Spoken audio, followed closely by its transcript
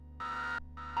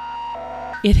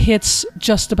it hits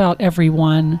just about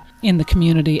everyone in the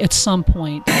community at some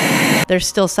point. There's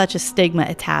still such a stigma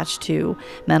attached to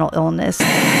mental illness.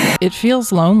 It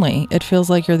feels lonely. It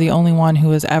feels like you're the only one who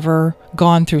has ever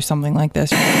gone through something like this.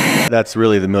 That's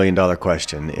really the million-dollar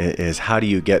question, is how do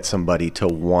you get somebody to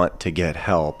want to get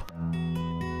help?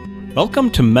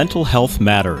 Welcome to Mental Health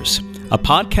Matters, a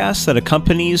podcast that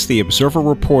accompanies the Observer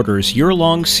Reporter's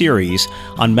year-long series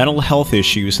on mental health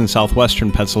issues in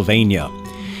southwestern Pennsylvania.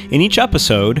 In each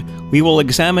episode, we will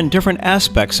examine different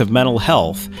aspects of mental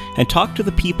health and talk to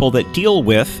the people that deal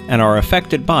with and are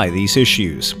affected by these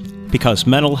issues, because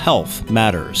mental health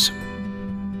matters.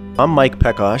 I'm Mike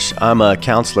Pecosh. I'm a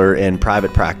counselor in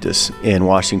private practice in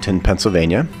Washington,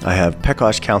 Pennsylvania. I have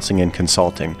Pecosh Counseling and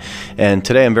Consulting. And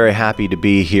today I'm very happy to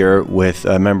be here with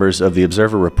members of the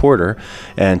Observer Reporter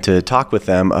and to talk with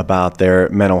them about their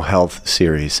mental health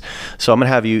series. So I'm going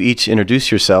to have you each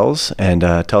introduce yourselves and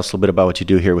tell us a little bit about what you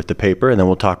do here with the paper, and then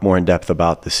we'll talk more in depth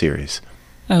about the series.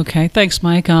 Okay, thanks,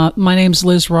 Mike. My name's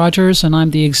Liz Rogers, and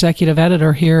I'm the executive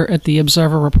editor here at the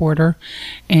Observer Reporter,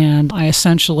 and I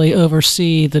essentially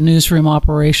oversee the newsroom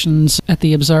operations at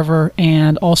the Observer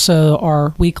and also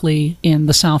our weekly in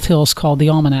the South Hills called the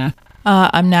Almanac.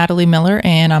 I'm Natalie Miller,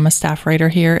 and I'm a staff writer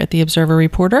here at the Observer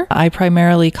Reporter. I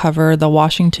primarily cover the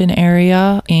Washington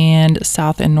area and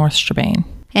South and North Strabane.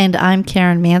 And I'm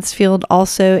Karen Mansfield,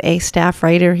 also a staff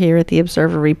writer here at the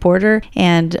Observer Reporter.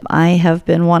 And I have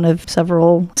been one of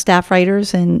several staff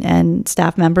writers and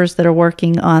staff members that are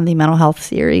working on the mental health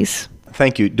series.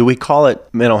 Thank you. Do we call it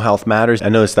Mental Health Matters? I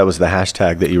noticed that was the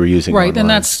hashtag that you were using. Right,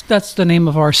 online. and that's the name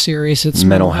of our series. It's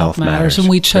Mental Health Matters. And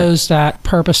we chose that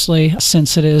purposely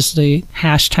since it is the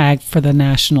hashtag for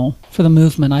the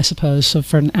movement, I suppose, so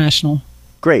for national.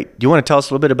 Great. Do you want to tell us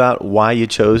a little bit about why you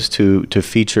chose to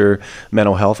feature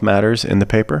Mental Health Matters in the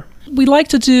paper? We like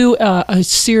to do a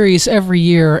series every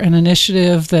year, an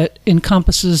initiative that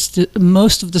encompasses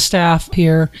most of the staff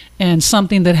here and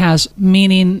something that has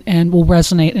meaning and will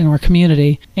resonate in our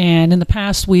community. And in the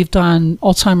past, we've done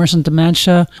Alzheimer's and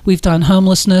dementia, we've done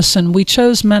homelessness, and we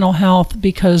chose mental health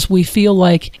because we feel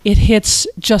like it hits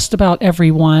just about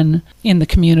everyone in the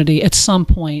community at some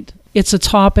point. It's a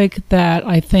topic that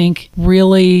I think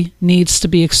really needs to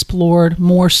be explored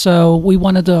more so. We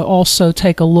wanted to also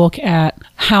take a look at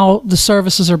how the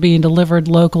services are being delivered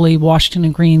locally, Washington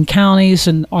and Greene counties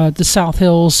and the South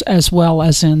Hills, as well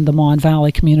as in the Mon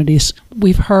Valley communities.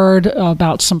 We've heard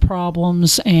about some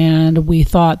problems, and we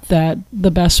thought that the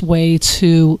best way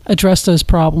to address those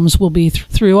problems will be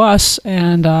through us,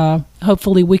 and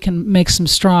hopefully we can make some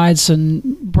strides and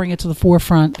bring it to the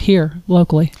forefront here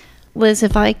locally. Liz,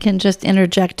 if I can just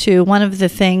interject too, one of the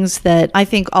things that I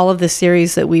think all of the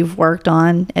series that we've worked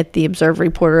on at the Observer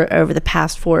Reporter over the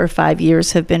past 4 or 5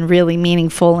 years have been really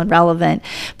meaningful and relevant.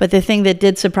 But the thing that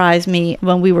did surprise me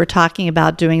when we were talking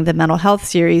about doing the mental health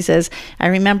series is I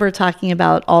remember talking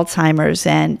about Alzheimer's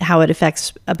and how it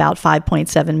affects about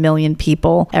 5.7 million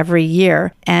people every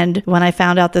year. And when I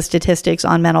found out the statistics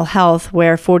on mental health,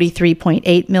 where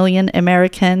 43.8 million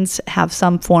Americans have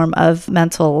some form of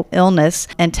mental illness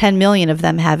and 10 million of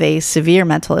them have a severe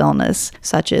mental illness,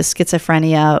 such as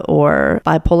schizophrenia or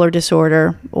bipolar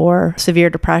disorder or severe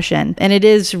depression. And it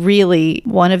is really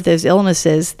one of those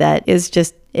illnesses that is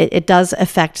just it does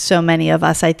affect so many of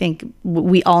us. I think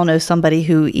we all know somebody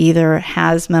who either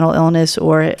has mental illness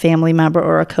or a family member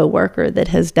or a coworker that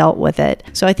has dealt with it.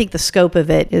 So I think the scope of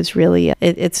it is really,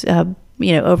 it's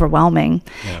overwhelming.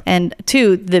 Yeah. And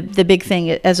two, the big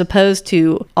thing, as opposed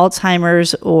to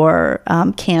Alzheimer's or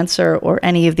cancer or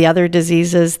any of the other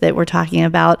diseases that we're talking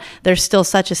about, there's still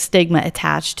such a stigma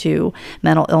attached to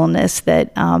mental illness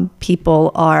that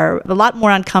people are a lot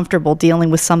more uncomfortable dealing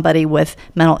with somebody with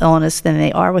mental illness than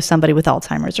they are with somebody with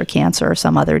Alzheimer's or cancer or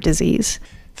some other disease.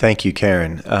 Thank you,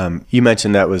 Karen. You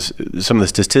mentioned that was some of the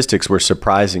statistics were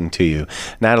surprising to you.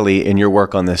 Natalie, in your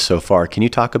work on this so far, can you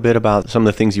talk a bit about some of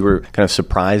the things you were kind of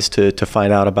surprised to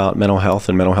find out about mental health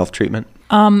and mental health treatment?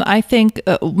 I think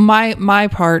my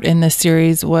part in this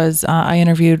series was I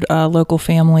interviewed a local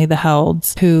family, the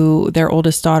Helds, who their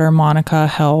oldest daughter, Monica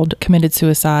Held, committed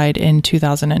suicide in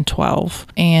 2012.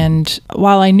 And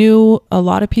while I knew a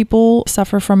lot of people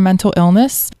suffer from mental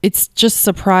illness, it's just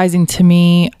surprising to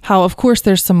me how, of course,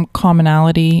 there's some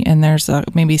commonality and there's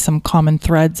maybe some common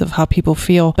threads of how people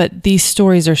feel, but these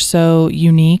stories are so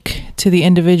unique to the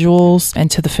individuals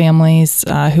and to the families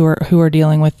who are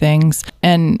dealing with things.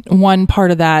 And one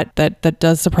part of that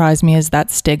does surprise me is that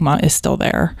stigma is still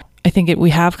there. I think we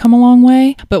have come a long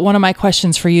way. But one of my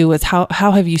questions for you is how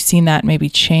have you seen that maybe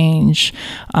change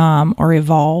or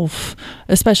evolve,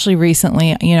 especially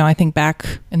recently? I think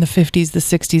back in the 50s, the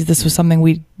 60s, this was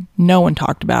something no one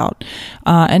talked about.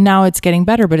 And now it's getting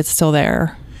better, but it's still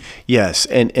there. Yes,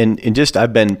 and just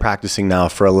I've been practicing now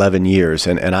for 11 years,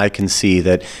 and I can see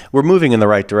that we're moving in the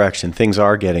right direction. Things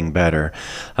are getting better.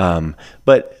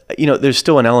 But there's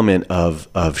still an element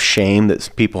of shame that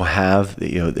people have.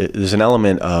 There's an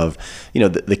element of,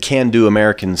 the can-do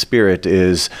American spirit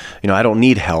is, I don't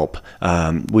need help.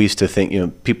 We used to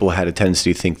think, people had a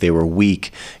tendency to think they were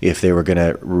weak if they were going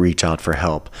to reach out for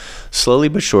help. Slowly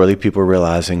but surely, people are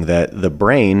realizing that the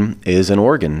brain is an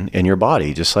organ in your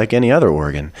body, just like any other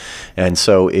organ. And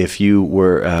so if you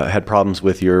had problems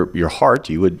with your heart,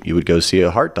 you would go see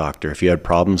a heart doctor. If you had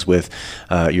problems with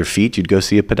your feet, you'd go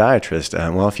see a podiatrist.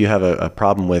 Well, if you have a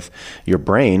problem with your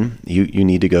brain, you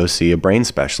need to go see a brain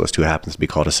specialist who happens to be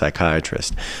called a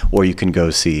psychiatrist, or you can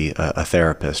go see a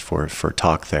therapist for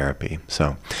talk therapy.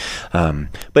 So,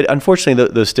 but unfortunately,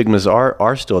 those stigmas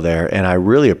are still there, and I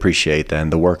really appreciate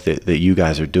then the work that you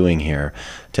guys are doing here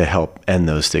to help end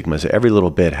those stigmas. Every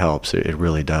little bit helps. It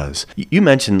really does. You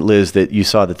mentioned, Liz, that you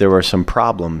saw that there were some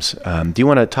problems. Do you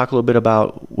want to talk a little bit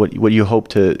about what you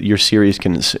hope your series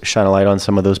can shine a light on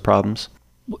some of those problems?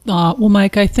 Well,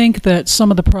 Mike, I think that some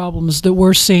of the problems that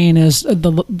we're seeing is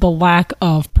the lack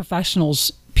of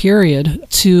professionals, period,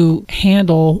 to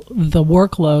handle the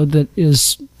workload that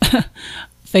is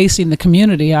facing the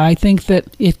community. I think that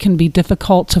it can be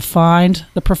difficult to find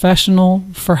the professional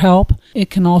for help. It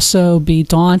can also be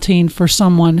daunting for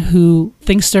someone who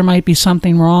thinks there might be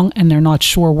something wrong and they're not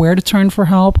sure where to turn for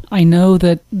help. I know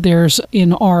that there's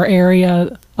in our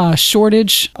area a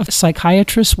shortage of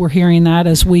psychiatrists. We're hearing that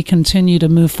as we continue to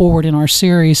move forward in our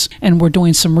series, and we're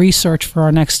doing some research for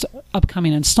our next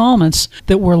upcoming installments,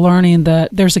 that we're learning that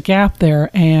there's a gap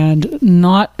there, and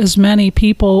not as many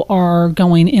people are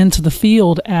going into the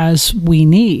field as we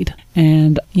need.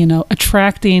 And,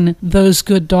 attracting those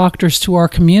good doctors to our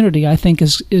community, I think,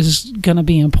 is going to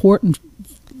be important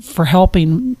for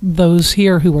helping those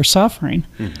here who are suffering.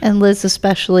 And Liz,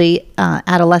 especially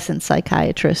adolescent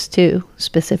psychiatrists too,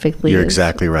 specifically. You're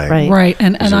exactly right. Right.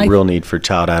 And there's a real need for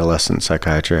child adolescent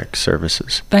psychiatric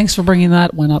services. Thanks for bringing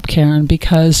that one up, Karen,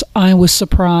 because I was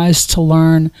surprised to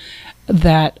learn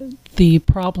that the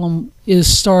problem is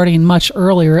starting much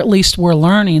earlier. At least we're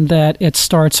learning that it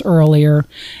starts earlier.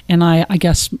 And I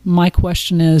guess my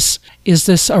question is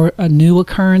this a new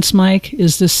occurrence, Mike?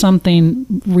 Is this something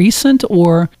recent,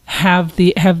 or have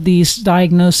these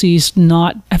diagnoses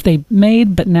have they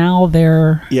made, but now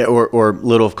they're... Yeah, or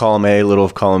little of column A, little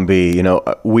of column B.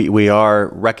 We are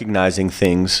recognizing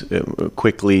things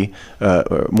quickly,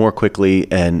 more quickly,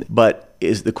 but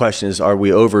the question is, are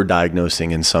we over-diagnosing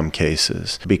in some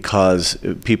cases? Because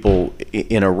people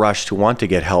in a rush to want to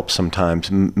get help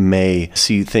sometimes may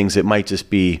see things that might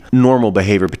just be normal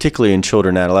behavior, particularly in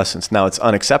children and adolescents. Now, it's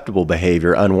unacceptable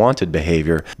behavior, unwanted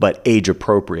behavior, but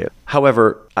age-appropriate.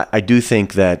 However, I do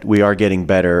think that we are getting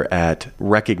better at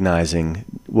recognizing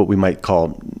what we might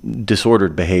call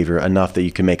disordered behavior enough that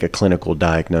you can make a clinical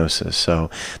diagnosis. So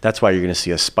that's why you're going to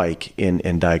see a spike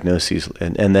in diagnoses,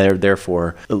 and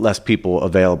therefore less people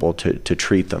available to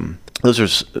treat them. Those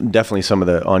are definitely some of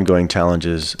the ongoing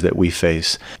challenges that we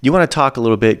face. Do you want to talk a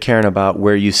little bit, Karen, about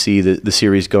where you see the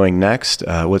series going next?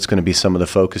 What's going to be some of the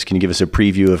focus? Can you give us a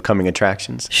preview of coming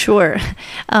attractions? Sure.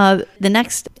 The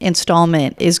next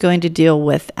installment is going to deal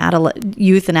with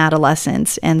youth and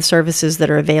adolescents and services that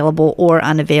are available or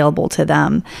unavailable to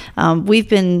them. We've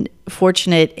been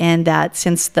fortunate in that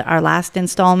since our last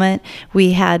installment,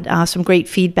 we had some great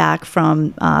feedback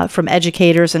from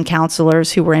educators and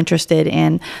counselors who were interested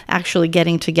in actually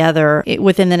getting together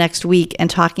within the next week and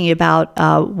talking about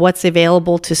what's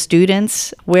available to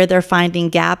students, where they're finding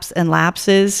gaps and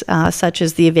lapses, such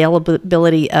as the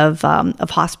availability of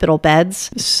hospital beds.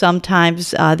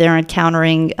 Sometimes they're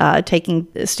encountering taking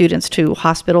students to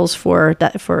hospitals for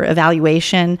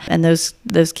evaluation, and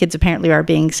those kids apparently are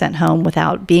being sent home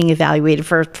without being evaluated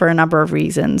for a number of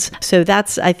reasons. So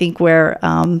that's, I think, where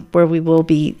we will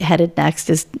be headed next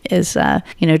is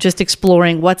just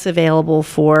exploring what's available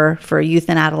for youth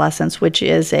and adolescents, which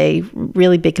is a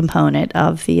really big component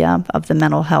of the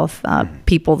mental health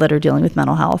people that are dealing with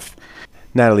mental health.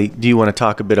 Natalie, do you want to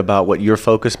talk a bit about what your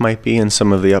focus might be in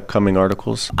some of the upcoming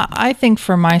articles? I think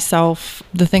for myself,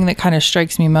 the thing that kind of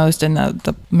strikes me most, and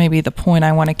maybe the point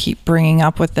I want to keep bringing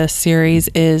up with this series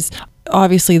is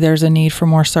obviously there's a need for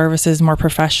more services, more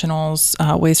professionals,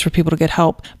 ways for people to get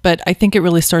help. But I think it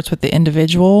really starts with the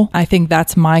individual. I think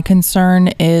that's my concern,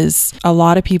 is a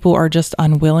lot of people are just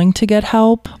unwilling to get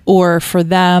help, or for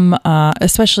them,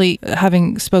 especially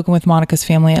having spoken with Monica's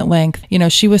family at length,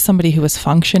 she was somebody who was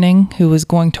functioning, who was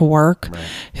going to work, right,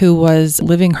 who was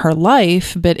living her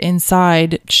life, but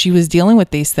inside she was dealing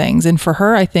with these things. And for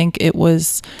her, I think it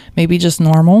was maybe just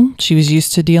normal. She was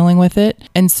used to dealing with it.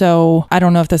 And so I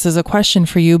don't know if this is a question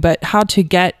for you, but how to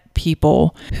get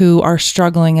people who are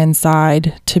struggling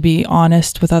inside to be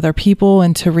honest with other people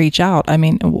and to reach out. I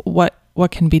mean, what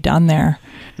can be done there?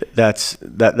 That's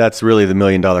really the $1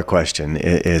 million question,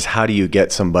 is how do you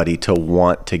get somebody to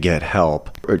want to get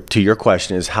help? Or to your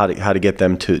question is how to get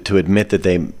them to admit that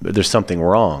there's something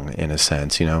wrong, in a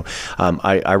sense.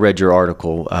 I read your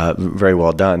article, very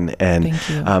well done, and thank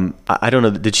you. I don't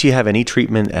know, did she have any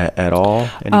treatment at all?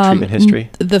 Any treatment history?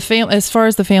 As far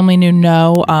as the family knew,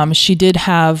 no. She did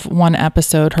have one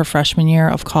episode her freshman year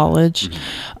of college,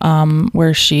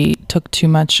 where she took too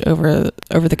much over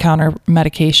the counter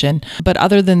medication. But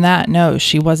other than that, no,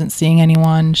 she wasn't seeing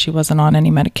anyone. She wasn't on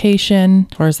any medication.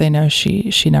 As far as they know,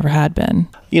 she never had been.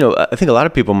 I think a lot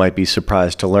of people might be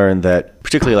surprised to learn that,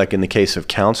 particularly like in the case of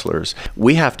counselors,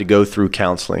 we have to go through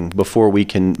counseling before we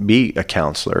can be a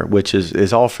counselor, which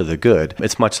is all for the good.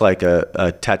 It's much like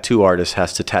a tattoo artist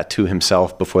has to tattoo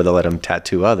himself before they let him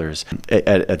tattoo others.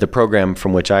 At the program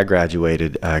from which I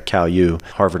graduated, Cal U,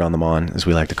 Harvard on the Mon, as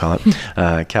we like to call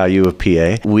it, Cal U of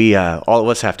PA, we all of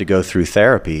us have to go through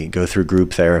therapy, go through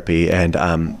group therapy, and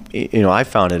I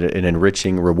found it an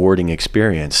enriching, rewarding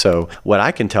experience. So what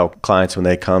I can tell clients when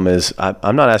they come is,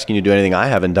 I'm not asking you to do anything I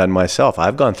haven't done myself.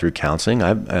 I've gone through counseling.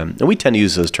 And we tend to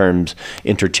use those terms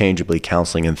interchangeably,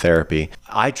 counseling and therapy.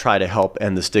 I try to help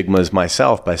end the stigmas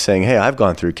myself by saying, hey, I've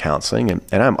gone through counseling,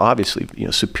 and I'm obviously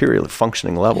superior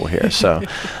functioning level here. So,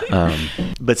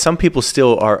 but some people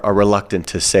still are reluctant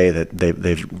to say that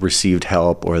they've received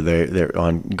help, or they're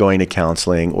on going to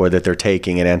counseling, or that they're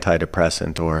taking an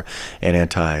antidepressant or an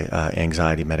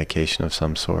anti-anxiety medication of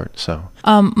some sort. So,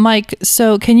 Mike,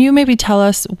 so can you maybe tell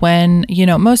us when,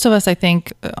 most of us, I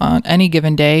think, on any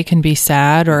given day can be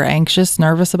sad or anxious,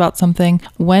 nervous about something.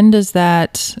 When does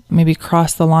that maybe cross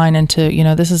the line into,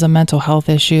 this is a mental health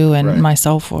issue, and right,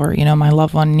 myself or, my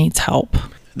loved one needs help?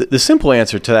 The simple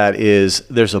answer to that is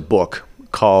there's a book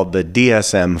called the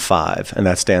DSM-5, and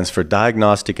that stands for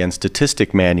Diagnostic and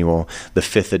Statistic Manual, the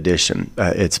 5th edition.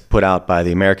 It's put out by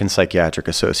the American Psychiatric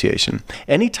Association.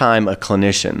 Anytime a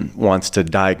clinician wants to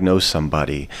diagnose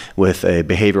somebody with a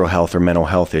behavioral health or mental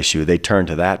health issue, they turn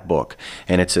to that book,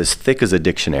 and it's as thick as a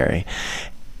dictionary.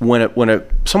 When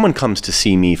someone comes to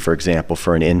see me, for example,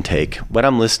 for an intake, what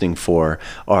I'm listening for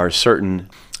are certain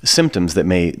symptoms that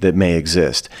may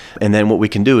exist. And then what we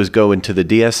can do is go into the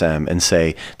DSM and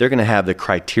say they're going to have the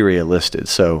criteria listed.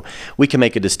 So we can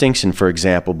make a distinction, for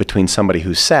example, between somebody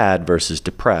who's sad versus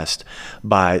depressed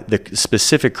by the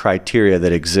specific criteria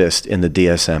that exist in the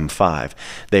DSM-5.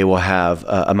 They will have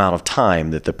amount of time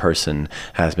that the person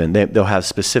has been. They'll have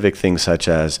specific things such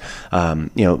as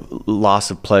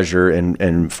loss of pleasure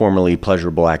in formerly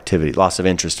pleasurable activity, loss of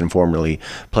interest in formerly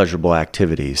pleasurable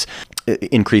activities,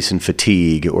 increase in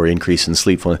fatigue or increase in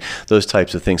sleepfulness, those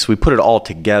types of things. So we put it all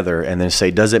together and then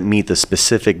say, does it meet the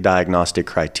specific diagnostic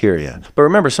criteria? But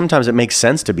remember, sometimes it makes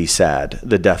sense to be sad.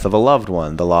 The death of a loved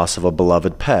one, the loss of a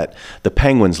beloved pet, the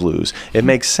Penguins lose. It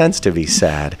makes sense to be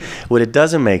sad. What it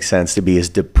doesn't make sense to be is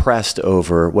depressed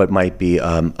over what might be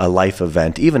a life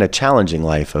event, even a challenging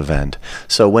life event.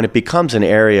 So when it becomes an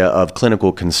area of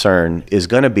clinical concern is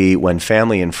going to be when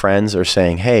family and friends are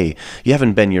saying, hey, you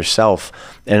haven't been yourself.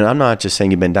 And I'm not just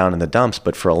saying you've been down in the dumps,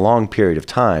 but for a long period of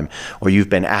time, or you've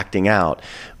been acting out.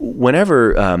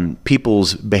 Whenever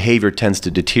people's behavior tends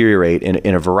to deteriorate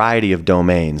in a variety of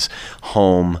domains,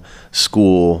 home,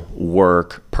 school,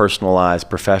 work, personal lives,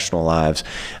 professional lives,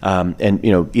 and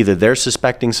either they're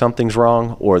suspecting something's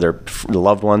wrong, or their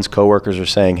loved ones, coworkers are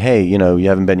saying, hey, you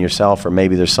haven't been yourself, or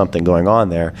maybe there's something going on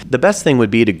there. The best thing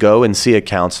would be to go and see a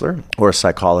counselor or a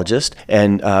psychologist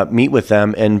and meet with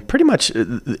them. And pretty much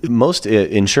most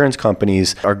insurance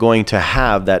companies are going to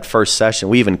have that first session.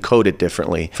 We even code it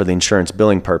differently for the insurance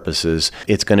billing purposes.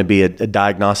 It's going to be a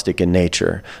diagnostic in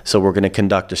nature. So we're going to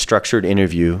conduct a structured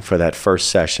interview for that first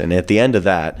session. at the end of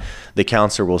that, the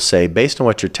counselor will say, based on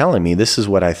what you're telling me, this is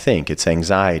what I think. It's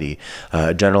anxiety,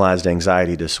 generalized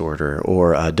anxiety disorder,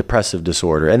 or depressive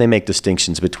disorder. And they make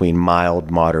distinctions between mild,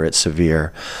 moderate,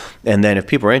 severe. And then if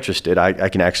people are interested, I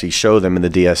can actually show them in the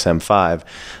DSM-5.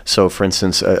 So for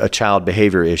instance, a child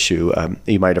behavior issue,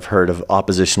 you might have heard of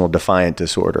oppositional defiant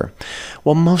disorder.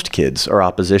 Well, most kids are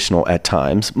oppositional at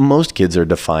times. Most kids are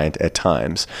defiant at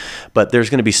times. But there's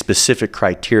going to be specific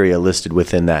criteria listed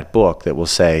within that book that will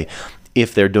say,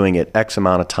 if they're doing it X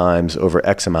amount of times over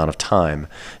X amount of time,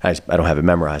 I don't have it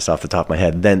memorized off the top of my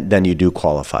head, then you do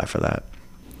qualify for that.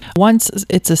 Once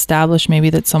it's established maybe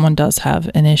that someone does have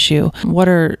an issue, what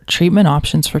are treatment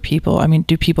options for people? I mean,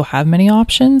 do people have many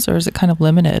options, or is it kind of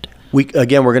limited? We're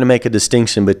going to make a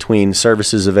distinction between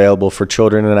services available for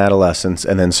children and adolescents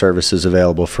and then services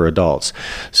available for adults.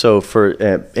 So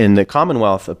in the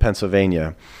Commonwealth of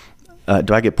Pennsylvania,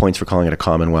 do I get points for calling it a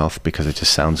Commonwealth because it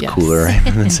just sounds cooler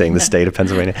than saying the state of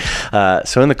Pennsylvania?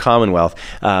 So in the Commonwealth,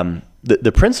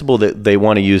 the principle that they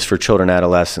want to use for children and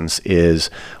adolescents is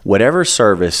whatever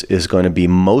service is going to be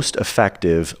most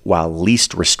effective while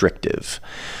least restrictive,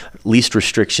 least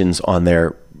restrictions on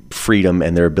their freedom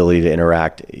and their ability to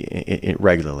interact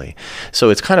regularly. So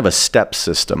it's kind of a step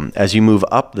system. As you move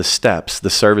up the steps, the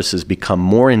services become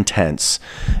more intense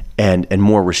and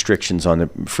more restrictions on the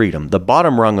freedom. The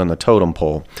bottom rung on the totem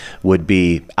pole would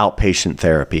be outpatient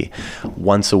therapy,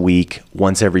 once a week,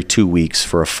 once every 2 weeks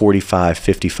for a 45,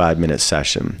 55-minute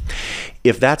session.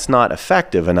 If that's not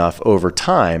effective enough over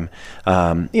time,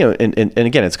 and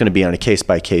again, it's going to be on a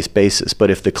case-by-case basis,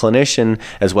 but if the clinician,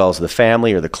 as well as the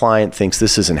family or the client, thinks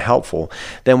this isn't helpful,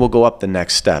 then we'll go up the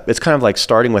next step. It's kind of like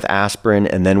starting with aspirin,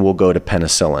 and then we'll go to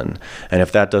penicillin. And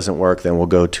if that doesn't work, then we'll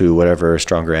go to whatever a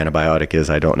stronger antibiotic is,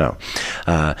 I don't know.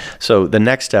 So the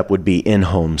next step would be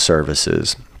in-home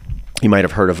services. You might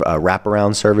have heard of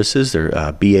wraparound services. They're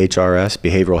BHRS,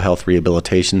 Behavioral Health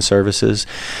Rehabilitation Services.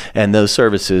 And those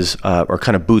services are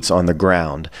kind of boots on the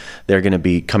ground. They're going to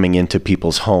be coming into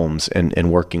people's homes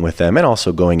and working with them, and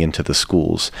also going into the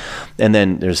schools. And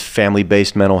then there's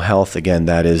family-based mental health. Again,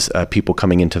 that is people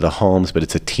coming into the homes, but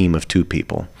it's a team of 2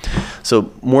 people.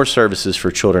 So more services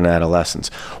for children and adolescents.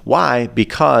 Why?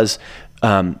 Because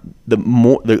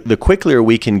the quicker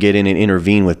we can get in and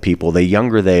intervene with people, the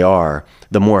younger they are,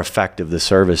 the more effective the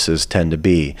services tend to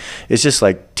be. It's just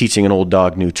like teaching an old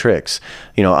dog new tricks.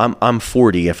 You know, I'm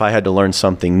 40. If I had to learn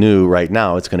something new right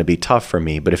now, it's going to be tough for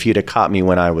me. But if you'd have caught me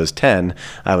when I was 10,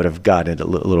 I would have gotten it a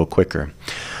little quicker.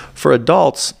 For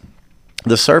adults,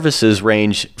 the services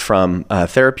range from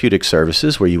therapeutic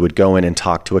services, where you would go in and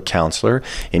talk to a counselor,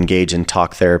 engage in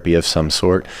talk therapy of some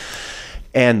sort,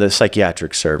 and the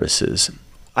psychiatric services.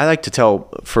 I like to tell,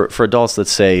 for adults, let's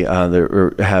say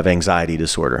they have anxiety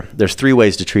disorder, there's 3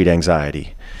 ways to treat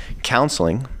anxiety: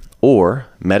 counseling, or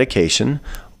medication,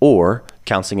 or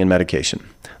counseling and medication.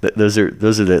 Those are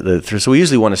the three. So we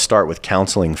usually want to start with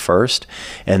counseling first,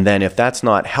 and then if that's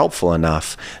not helpful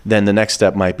enough, then the next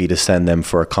step might be to send them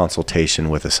for a consultation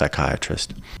with a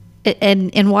psychiatrist. And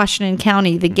in Washington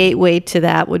County, the gateway to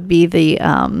that would be the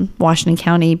Washington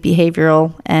County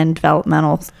Behavioral and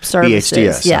Developmental Services.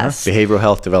 BHDS, yes, Behavioral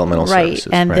Health Developmental Services.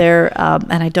 Right, and they're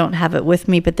and I don't have it with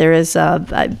me, but there is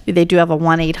they do have a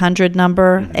 1-800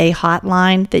 number, a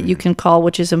hotline that you can call,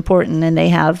 which is important, and they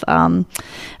have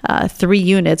 3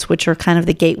 units, which are kind of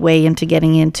the gateway into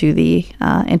getting into the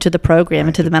program,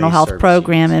 into the mental health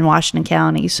program in Washington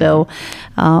County. So,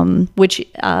 which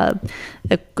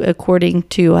according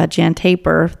to Jan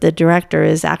Taper, the director,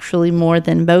 is actually more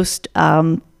than most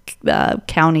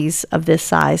counties of this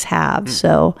size have.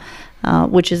 So,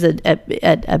 which is an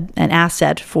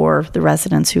asset for the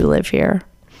residents who live here.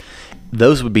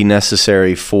 Those would be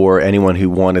necessary for anyone who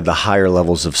wanted the higher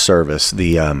levels of service,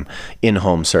 the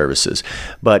in-home services.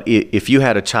 But if you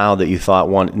had a child that you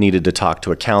thought needed to talk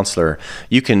to a counselor,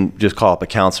 you can just call up a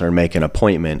counselor and make an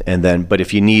appointment. And then, but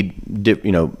if you need,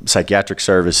 psychiatric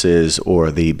services or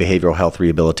the behavioral health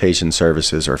rehabilitation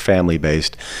services or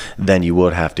family-based, then you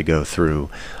would have to go through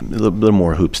a little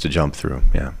more hoops to jump through.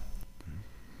 Yeah.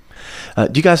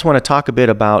 Do you guys want to talk a bit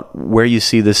about where you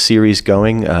see this series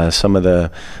going, some of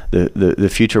the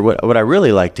future? What I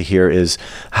really like to hear is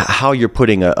how you're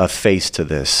putting a face to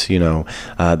this,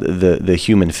 the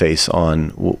human face on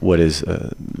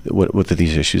what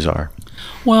these issues are.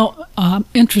 Well,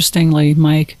 interestingly,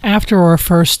 Mike, after our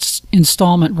first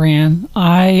installment ran,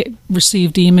 I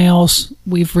received emails.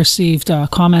 We've received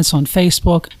comments on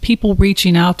Facebook, people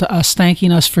reaching out to us,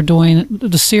 thanking us for doing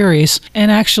the series and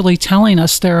actually telling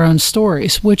us their own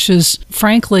stories, which is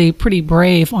frankly pretty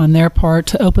brave on their part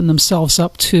to open themselves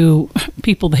up to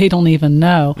people they don't even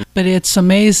know. But it's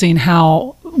amazing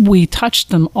how we touched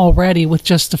them already with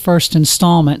just the first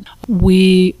installment.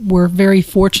 We were very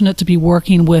fortunate to be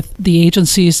working with the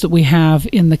agencies that we have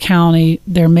in the county.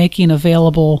 They're making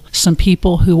available some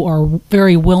people who are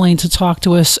very willing to talk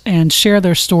to us and share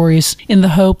their stories in the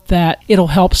hope that it'll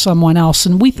help someone else.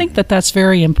 And we think that that's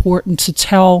very important, to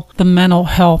tell the mental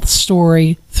health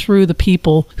story through the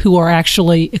people who are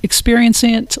actually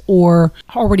experiencing it or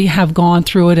already have gone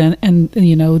through it, and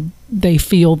you know, they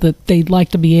feel that they'd like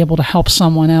to be able to help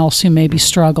someone else who may be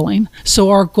struggling. So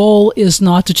our goal is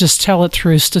not to just tell it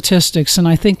through statistics, and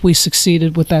I think we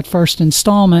succeeded with that first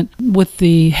installment with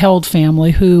the Held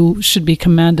family, who should be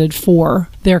commended for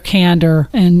their candor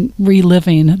and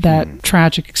reliving that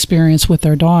tragic experience with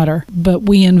their daughter. But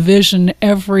we envision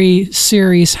every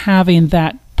series having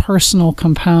that personal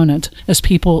component as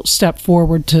people step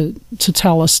forward to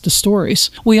tell us the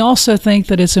stories. We also think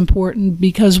that it's important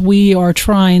because we are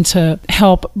trying to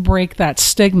help break that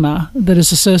stigma that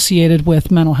is associated with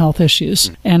mental health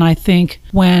issues. And I think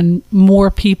when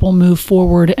more people move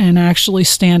forward and actually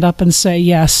stand up and say,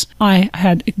 yes, I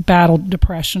had battled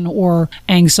depression or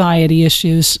anxiety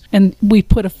issues, and we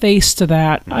put a face to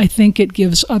that, I think it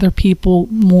gives other people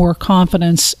more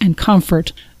confidence and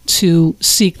comfort to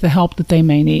seek the help that they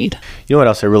may need. You know what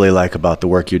else I really like about the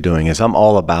work you're doing is I'm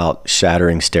all about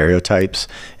shattering stereotypes.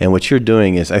 And what you're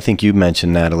doing is, I think you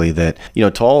mentioned, Natalie, that, you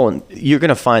know, you're going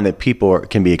to find that people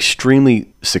can be extremely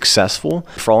successful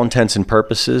for all intents and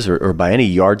purposes, or by any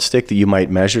yardstick that you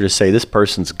might measure to say this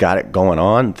person's got it going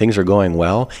on, things are going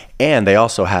well, and they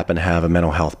also happen to have a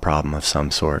mental health problem of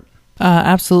some sort.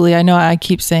 Absolutely. I know I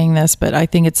keep saying this, but I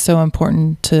think it's so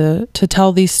important to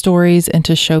tell these stories and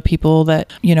to show people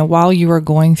that, you know, while you are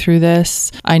going through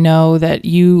this, I know that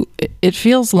it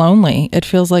feels lonely. It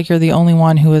feels like you're the only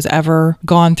one who has ever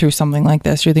gone through something like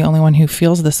this. You're the only one who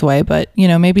feels this way. But, you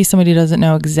know, maybe somebody doesn't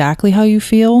know exactly how you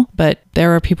feel, but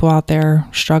there are people out there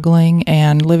struggling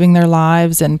and living their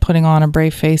lives and putting on a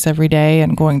brave face every day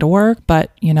and going to work. But,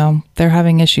 you know, they're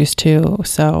having issues too.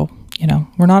 So, you know,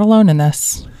 we're not alone in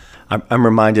this. I'm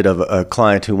reminded of a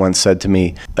client who once said to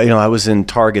me, you know, I was in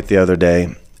Target the other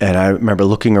day, and I remember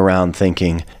looking around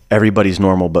thinking, everybody's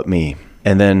normal but me.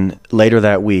 And then later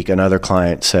that week, another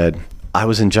client said, I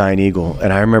was in Giant Eagle,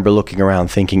 and I remember looking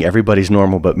around thinking, everybody's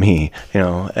normal but me. You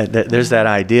know, there's that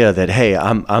idea that, hey,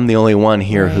 I'm the only one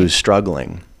here who's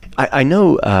struggling. I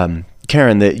know,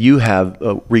 Karen, that you have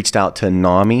reached out to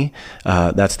NAMI,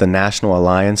 that's the National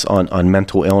Alliance on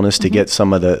Mental Illness, to get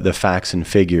some of the facts and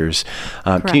figures.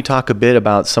 Can you talk a bit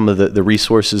about some of the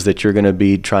resources that you're going to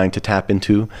be trying to tap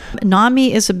into?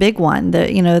 NAMI is a big one.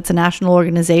 It's a national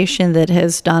organization that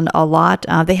has done a lot.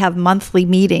 They have monthly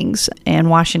meetings in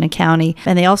Washington County,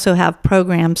 and they also have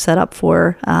programs set up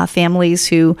for families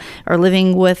who are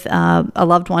living with a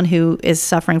loved one who is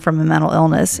suffering from a mental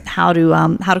illness, how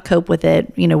to cope with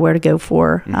it, you know, where to go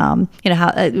for,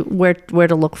 where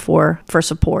to look for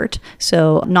support.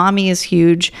 So NAMI is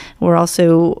huge. We're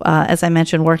also, as I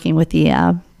mentioned, working with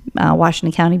the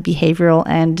Washington County Behavioral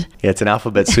and... Yeah, it's an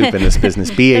alphabet soup in this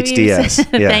business.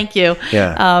 BHDS. Yeah. Thank you.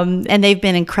 Yeah. And they've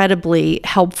been incredibly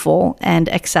helpful and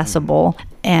accessible.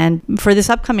 And for this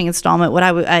upcoming installment, what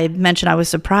I mentioned, I was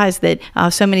surprised that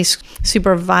so many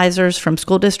supervisors from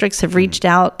school districts have reached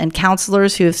out, and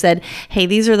counselors who have said, hey,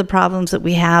 these are the problems that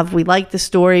we have. We like the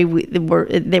story.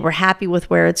 They were happy with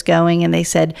where it's going. And they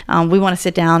said, we want to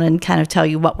sit down and kind of tell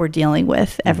you what we're dealing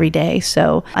with every day.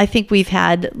 So I think we've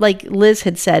had, like Liz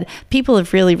had said, people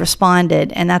have really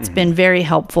responded, and that's been very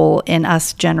helpful in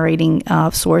us generating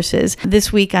sources.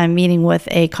 This week, I'm meeting with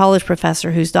a college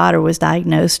professor whose daughter was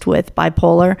diagnosed with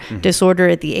bipolar disorder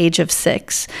at the age of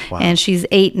 6. Wow. And she's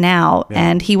 8 now. Yeah.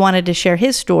 And he wanted to share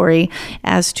his story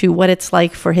as to what it's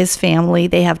like for his family.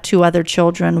 They have 2 other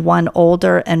children, one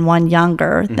older and one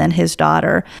younger than his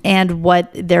daughter, and what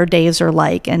their days are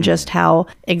like, and just how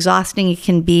exhausting it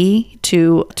can be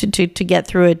to get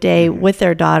through a day with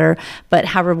their daughter, but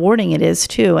how rewarding it is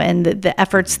too, and the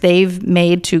efforts they've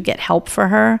made to get help for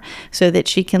her so that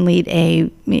she can lead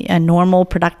a normal,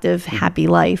 productive, happy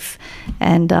life.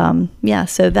 And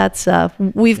so that's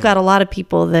we've got a lot of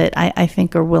people that I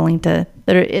think are willing to,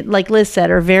 that are, like Liz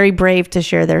said, are very brave to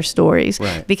share their stories,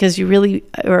 because you really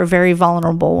are very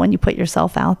vulnerable when you put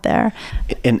yourself out there.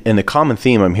 And the common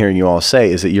theme I'm hearing you all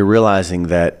say is that you're realizing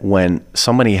that when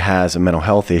somebody has a mental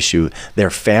health issue,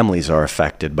 their families are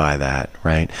affected by that,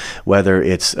 right? Whether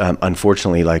it's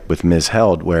unfortunately like with Ms.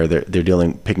 Held, where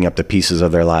they're picking up the pieces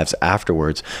of their lives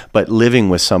afterwards, but living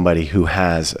with somebody who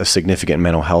has a significant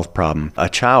mental health problem, a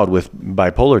child with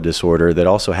bipolar disorder that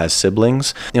also has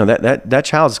siblings, you know, that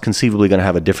child is conceivably going to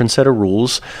have a different set of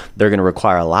rules. They're going to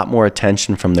require a lot more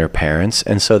attention from their parents.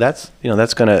 And so that's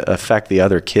going to affect the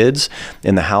other kids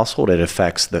in the household. It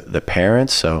affects the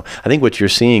parents. So I think what you're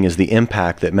seeing is the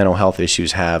impact that mental health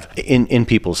issues have in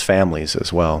people's families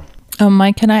as well.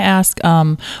 Mike, can I ask,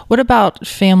 what about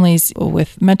families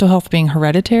with mental health being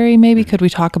hereditary? Maybe could we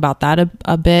talk about that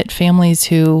a bit? Families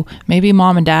who maybe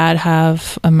mom and dad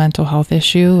have a mental health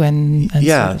issue, and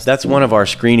yeah, that's one of our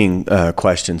screening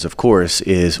questions. Of course,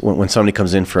 is when somebody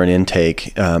comes in for an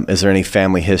intake, is there any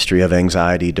family history of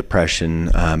anxiety, depression,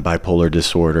 bipolar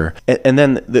disorder? And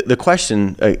then the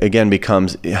question again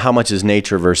becomes, how much is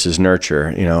nature versus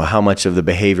nurture? How much of the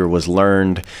behavior was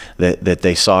learned that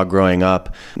they saw growing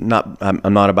up?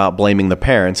 I'm not about blaming the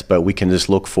parents, but we can just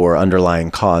look for underlying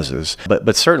causes.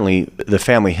 But certainly the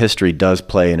family history does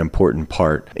play an important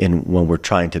part in when we're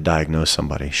trying to diagnose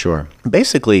somebody, sure.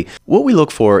 Basically, what we look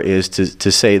for is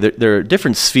to say that there are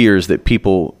different spheres that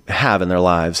people have in their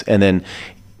lives, and then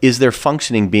is their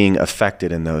functioning being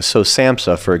affected in those? So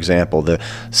SAMHSA, for example, the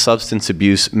Substance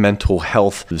Abuse Mental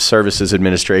Health Services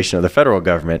Administration of the federal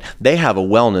government, they have a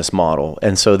wellness model.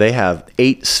 And so they have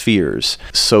 8 spheres: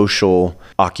 social,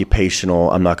 occupational,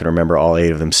 I'm not going to remember all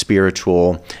 8 of them,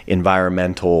 spiritual,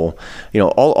 environmental,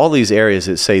 all these areas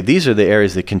that say these are the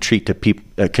areas that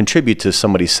contribute to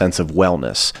somebody's sense of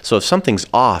wellness. So if something's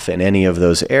off in any of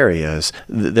those areas,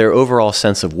 their overall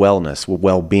sense of wellness,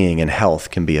 well-being, and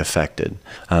health can be affected.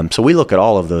 So we look at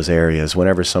all of those areas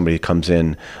whenever somebody comes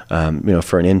in,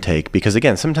 for an intake, because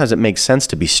again, sometimes it makes sense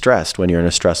to be stressed when you're in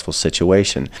a stressful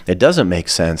situation. It doesn't make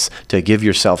sense to give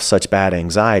yourself such bad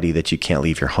anxiety that you can't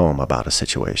leave your home about a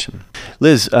situation.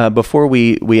 Liz, before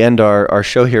we end our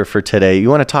show here for today, you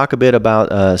want to talk a bit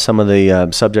about some of the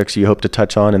subjects you hope to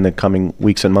touch on in the coming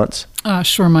weeks and months?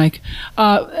 Sure, Mike.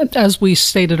 As we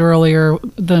stated earlier,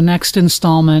 the next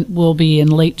installment will be in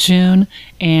late June,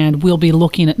 and we'll be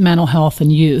looking at mental health in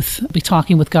youth. We'll be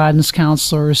talking with guidance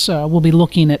counselors. We'll be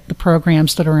looking at the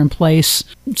programs that are in place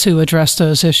to address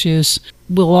those issues.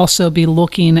 We'll also be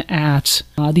looking at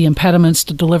the impediments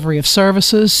to delivery of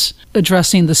services,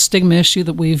 addressing the stigma issue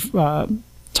that we've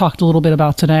talked a little bit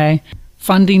about today.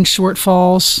 Funding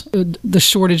shortfalls, the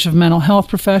shortage of mental health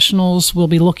professionals, we'll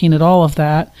be looking at all of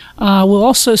that. We'll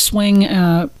also swing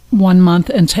 1 month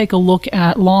and take a look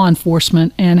at law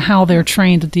enforcement and how they're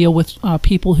trained to deal with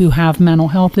people who have mental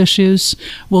health issues.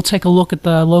 We'll take a look at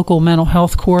the local mental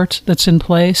health court that's in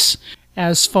place.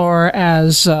 As far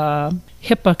as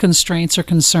HIPAA constraints are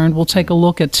concerned, we'll take a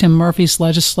look at Tim Murphy's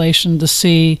legislation to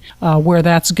see where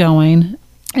that's going.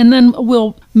 And then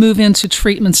we'll move into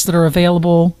treatments that are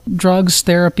available, drugs,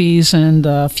 therapies, and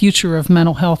the future of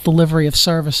mental health delivery of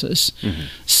services. Mm-hmm.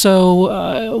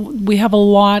 So we have a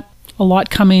lot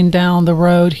coming down the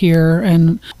road here,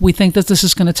 and we think that this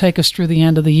is going to take us through the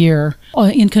end of the year.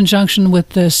 In conjunction with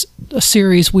this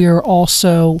series, we are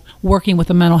also working with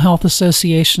the Mental Health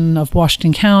Association of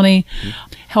Washington County,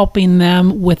 helping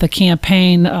them with a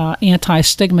campaign,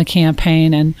 anti-stigma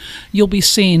campaign, and you'll be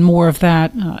seeing more of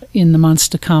that in the months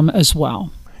to come as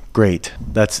well. Great.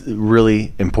 That's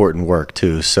really important work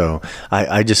too. So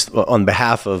I just, on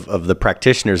behalf of the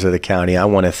practitioners of the county, I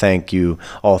want to thank you,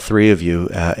 all 3 of you,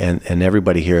 and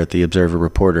everybody here at the Observer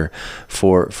Reporter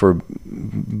for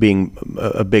being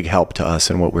a big help to us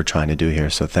in what we're trying to do here.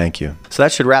 So thank you. So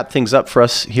that should wrap things up for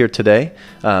us here today.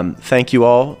 Thank you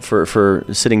all for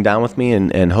sitting down with me,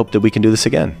 and hope that we can do this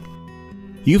again.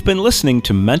 You've been listening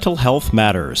to Mental Health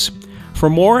Matters. For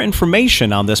more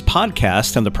information on this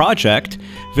podcast and the project,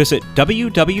 visit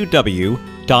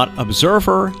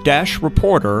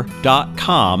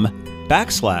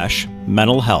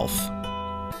www.observer-reporter.com/mental health.